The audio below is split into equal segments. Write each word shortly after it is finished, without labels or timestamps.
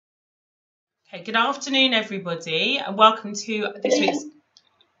Okay, good afternoon, everybody, and welcome to this week's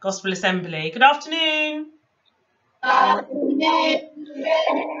Gospel Assembly. Good afternoon.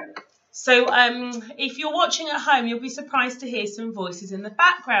 So, if you're watching at home, you'll be surprised to hear some voices in the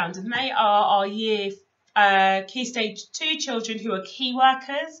background, and they are our Year Key Stage 2 children who are key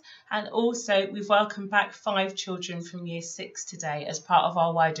workers, and also we've welcomed back 5 children from Year 6 today as part of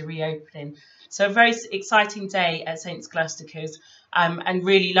our wider reopening. So a very exciting day at St Scholastica's. And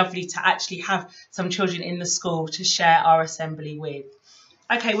really lovely to actually have some children in the school to share our assembly with.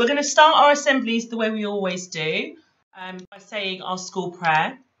 Okay, we're going to start our assemblies the way we always do, by saying our school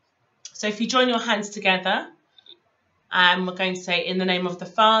prayer. So if you join your hands together, we're going to say, in the name of the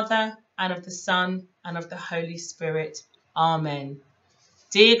Father, and of the Son, and of the Holy Spirit. Amen.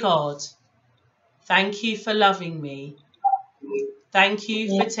 Dear God, thank you for loving me. Thank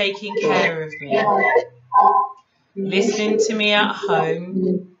you for taking care of me. Listening to me at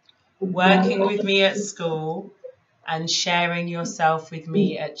home, working with me at school, and sharing yourself with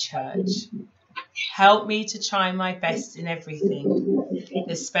me at church. Help me to try my best in everything,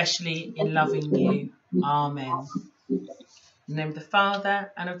 especially in loving you. Amen. In the name of the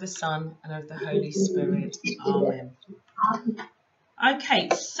Father, and of the Son, and of the Holy Spirit. Amen. Okay,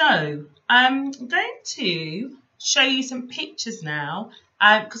 so I'm going to show you some pictures now,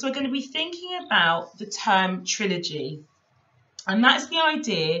 because we're going to be thinking about the term trilogy, and that's the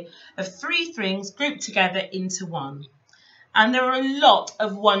idea of 3 things grouped together into one. And there are a lot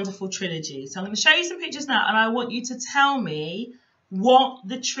of wonderful trilogies. So I'm going to show you some pictures now, and I want you to tell me what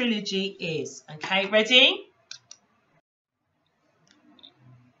the trilogy is. Okay, ready?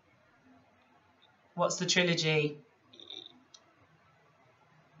 What's the trilogy?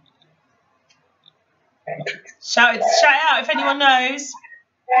 Shout it out if anyone knows.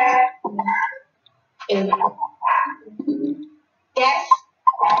 Yes.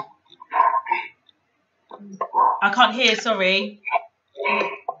 I can't hear, sorry.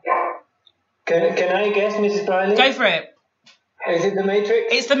 Can I guess, Mrs. Briley? Go for it. Is it the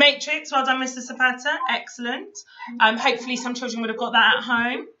Matrix? It's the Matrix. Well done, Mr. Zapata. Excellent. Hopefully some children would have got that at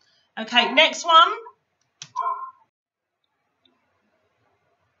home. Okay, next one.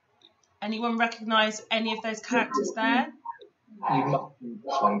 Anyone recognise any of those characters there? Excellent.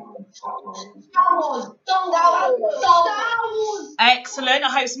 I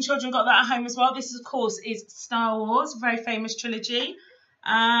hope some children got that at home as well. This, of course, is Star Wars, a very famous trilogy.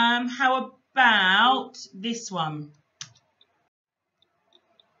 How about this one?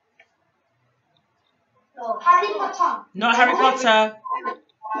 Harry Potter. Not Harry Potter.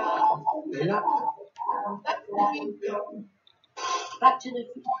 Back to the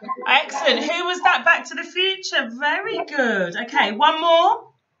Future. Excellent. Who was that? Back to the Future. Very good. Okay, one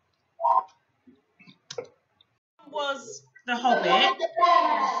more. Was The Hobbit.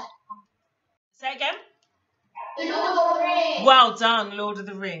 Say it again. The Lord of the Rings. Well done, Lord of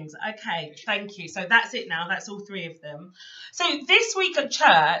the Rings. Okay, thank you. So that's it now. That's all 3 of them. So this week at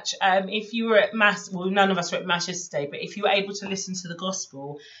church, if you were at Mass, well, none of us were at Mass yesterday, but if you were able to listen to the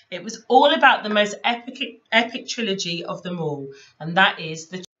Gospel, it was all about the most epic trilogy of them all, and that is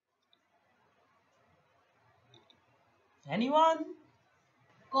the... Anyone?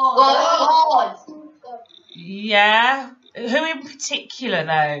 God. Yeah. Who in particular,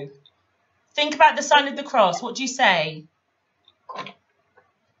 though? Think about the sign of the cross. What do you say?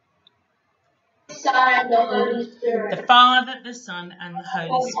 Son, the Holy Spirit. The Father, the Son, and the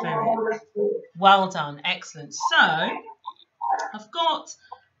Holy Spirit. Well done. Excellent. So, I've got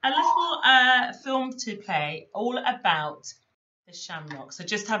a little film to play all about the shamrock. So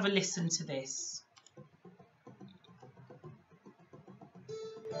just have a listen to this.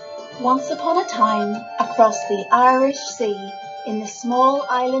 Once upon a time, across the Irish Sea, in the small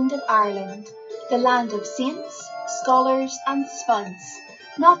island of Ireland, the land of saints, scholars and spuds,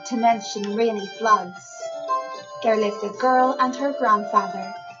 not to mention rainy floods, there lived a girl and her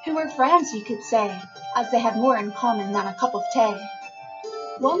grandfather, who were friends, you could say, as they had more in common than a cup of tea.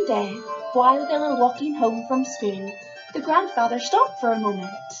 One day, while they were walking home from school, the grandfather stopped for a moment.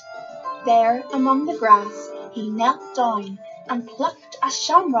 There, among the grass, he knelt down and plucked a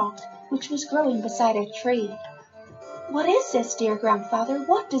shamrock which was growing beside a tree. "What is this, dear grandfather?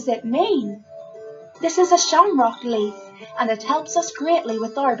 What does it mean?" "This is a shamrock leaf, and it helps us greatly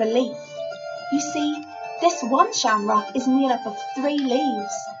with our belief. You see, this one shamrock is made up of 3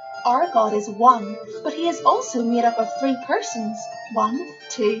 leaves. Our God is one, but he is also made up of 3 persons, 1,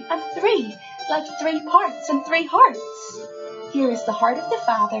 2, and 3, like 3 parts and 3 hearts. Here is the heart of the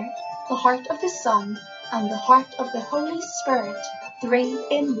Father, the heart of the Son, and the heart of the Holy Spirit, 3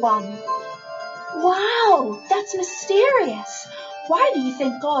 in 1. "Wow, that's mysterious. Why do you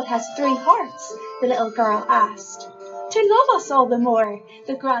think God has 3 hearts? The little girl asked. To love us all the more,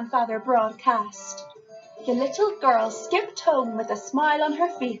 the grandfather broadcast. The little girl skipped home with a smile on her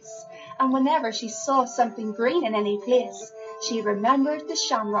face, and whenever she saw something green in any place, she remembered the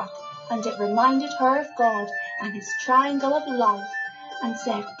shamrock, and it reminded her of God and his triangle of love, and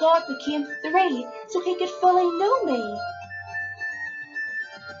said God became 3 so he could fully know me.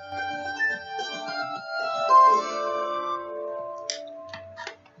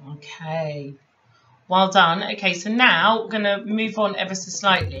 Okay, well done. Okay, so now we're going to move on ever so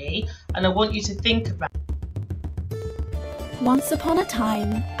slightly, and I want you to think about. Once upon a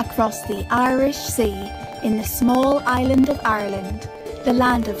time, across the Irish Sea, in the small island of Ireland, the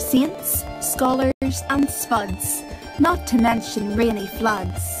land of saints, scholars and spuds, not to mention rainy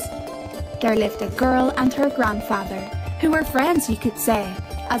floods, there lived a girl and her grandfather, who were friends you could say,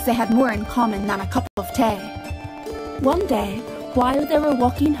 as they had more in common than a cup of tea. One day, while they were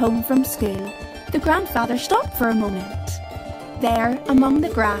walking home from school, the grandfather stopped for a moment. There, among the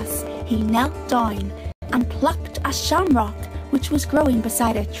grass, he knelt down and plucked a shamrock which was growing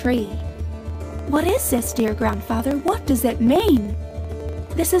beside a tree. What is this, dear grandfather? What does it mean?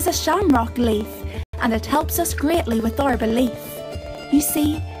 This is a shamrock leaf, and it helps us greatly with our belief. You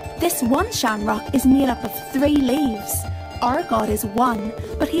see, this one shamrock is made up of 3 leaves. Our God is one,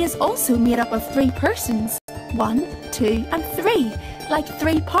 but he is also made up of 3 persons. 1, 2, and 3, like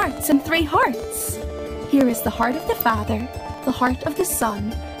 3 parts and 3 hearts. Here is the heart of the Father, the heart of the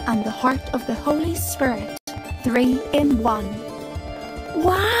Son, and the heart of the Holy Spirit. 3 in 1.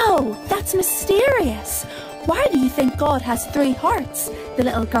 Wow, that's mysterious. Why do you think God has 3 hearts? The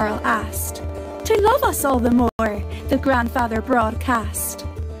little girl asked. To love us all the more, the grandfather broadcast.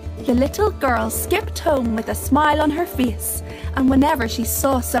 The little girl skipped home with a smile on her face, and whenever she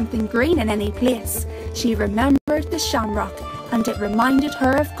saw something green in any place, she remembered the shamrock, and it reminded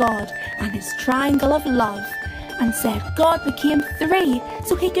her of God and his triangle of love, and said God became 3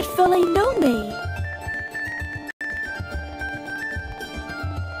 so he could fully know me.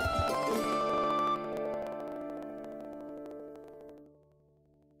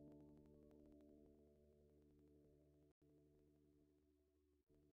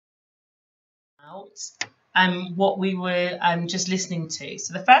 What we were just listening to.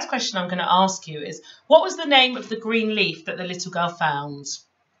 So the first question I'm going to ask you is, what was the name of the green leaf that the little girl found?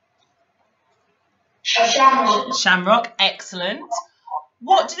 Shamrock. Shamrock, excellent.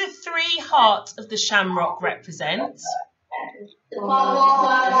 What do the 3 hearts of the shamrock represent?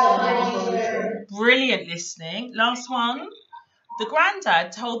 Brilliant listening. Last one. The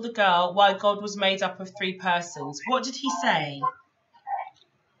granddad told the girl why God was made up of 3 persons. What did he say?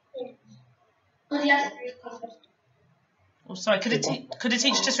 Oh, sorry, could a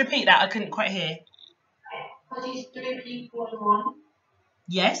teacher just repeat that? I couldn't quite hear. Because he's 3 people in 1.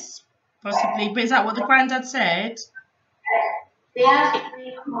 Yes, possibly. But is that what the granddad said? They have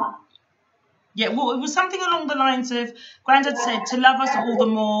 3 come. Yeah, well, it was something along the lines of, granddad said to love us all the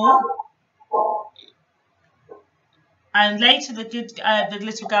more. And later the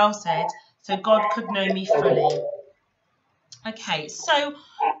little girl said, so God could know me fully. Okay, so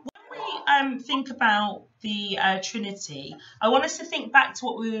when we think about the Trinity, I want us to think back to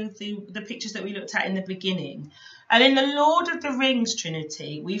what the pictures that we looked at in the beginning. And in the Lord of the Rings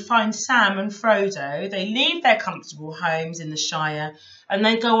Trinity, we find Sam and Frodo. They leave their comfortable homes in the Shire and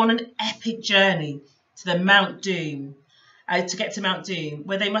they go on an epic journey to the Mount Doom, to get to Mount Doom,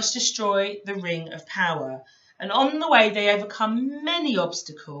 where they must destroy the Ring of Power. And on the way, they overcome many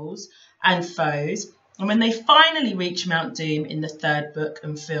obstacles and foes. And when they finally reach Mount Doom in the 3rd book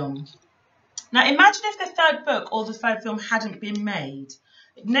and film. Now, imagine if the 3rd book or the 3rd film hadn't been made.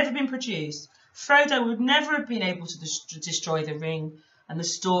 It had never been produced. Frodo would never have been able to destroy the ring, and the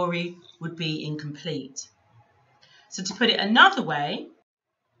story would be incomplete. So to put it another way,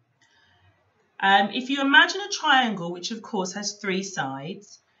 if you imagine a triangle, which of course has 3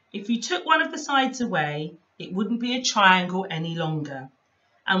 sides, if you took one of the sides away, it wouldn't be a triangle any longer.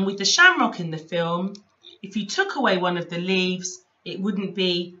 And with the shamrock in the film, if you took away one of the leaves, it wouldn't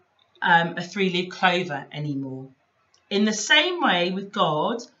be a 3-leaf clover anymore. In the same way with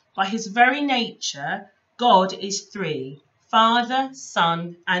God, by his very nature, God is 3, Father,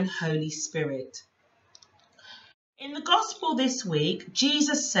 Son, and Holy Spirit. In the Gospel this week,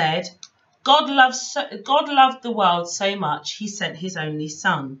 Jesus said, God loved the world so much, he sent his only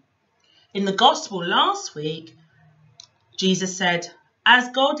Son. In the Gospel last week, Jesus said, as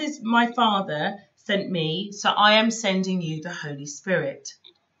God is my Father sent me, so I am sending you the Holy Spirit.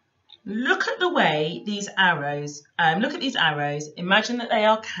 Look at the way these arrows, imagine that they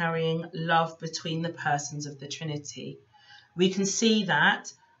are carrying love between the persons of the Trinity. we can see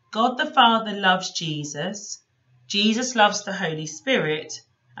that God the Father loves Jesus, Jesus loves the Holy Spirit,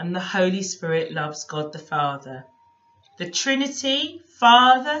 and the Holy Spirit loves God the Father. The Trinity,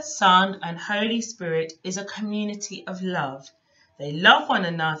 Father, Son, and Holy Spirit is a community of love. They love one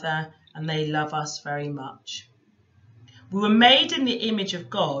another and they love us very much. We were made in the image of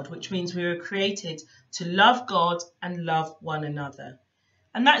God, which means we were created to love God and love one another.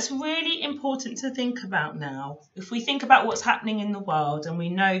 And that's really important to think about now. If we think about what's happening in the world, and we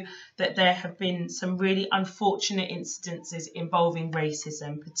know that there have been some really unfortunate incidences involving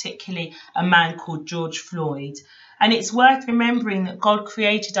racism, particularly a man called George Floyd. And it's worth remembering that God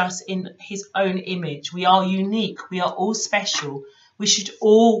created us in his own image. We are unique. We are all special. We should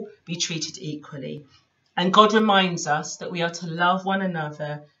all be treated equally. And God reminds us that we are to love one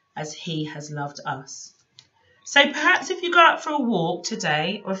another as he has loved us. So perhaps if you go out for a walk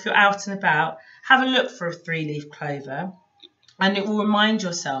today, or if you're out and about, have a look for a 3-leaf clover, and it will remind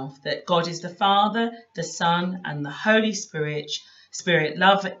yourself that God is the Father, the Son, and the Holy Spirit.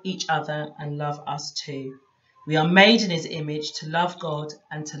 Love each other and love us too. We are made in his image to love God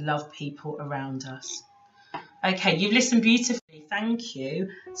and to love people around us. Okay, you've listened beautifully, thank you.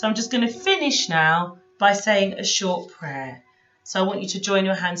 So I'm just going to finish now by saying a short prayer. So I want you to join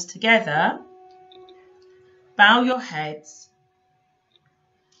your hands together, bow your heads,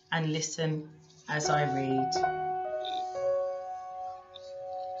 and listen as I read.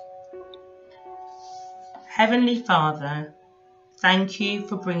 Heavenly Father, thank you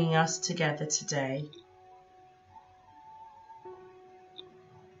for bringing us together today.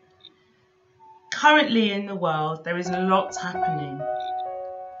 Currently in the world, there is a lot happening.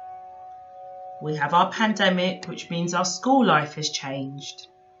 We have our pandemic, which means our school life has changed.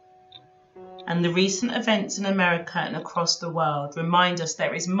 And the recent events in America and across the world remind us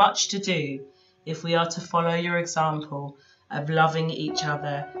there is much to do if we are to follow your example of loving each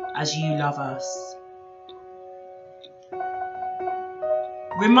other as you love us.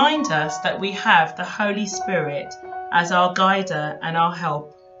 Remind us that we have the Holy Spirit as our guider and our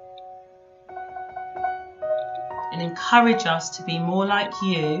help. And encourage us to be more like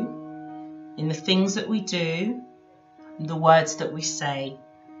you in the things that we do and the words that we say.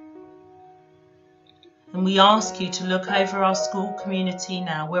 And we ask you to look over our school community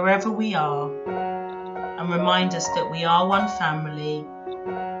now, wherever we are, and remind us that we are one family,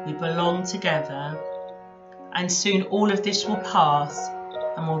 we belong together, and soon all of this will pass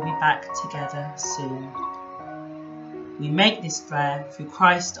and we'll be back together soon. We make this prayer through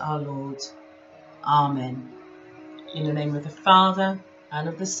Christ our Lord. Amen. In the name of the Father, and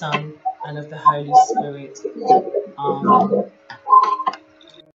of the Son, and of the Holy Spirit. Amen.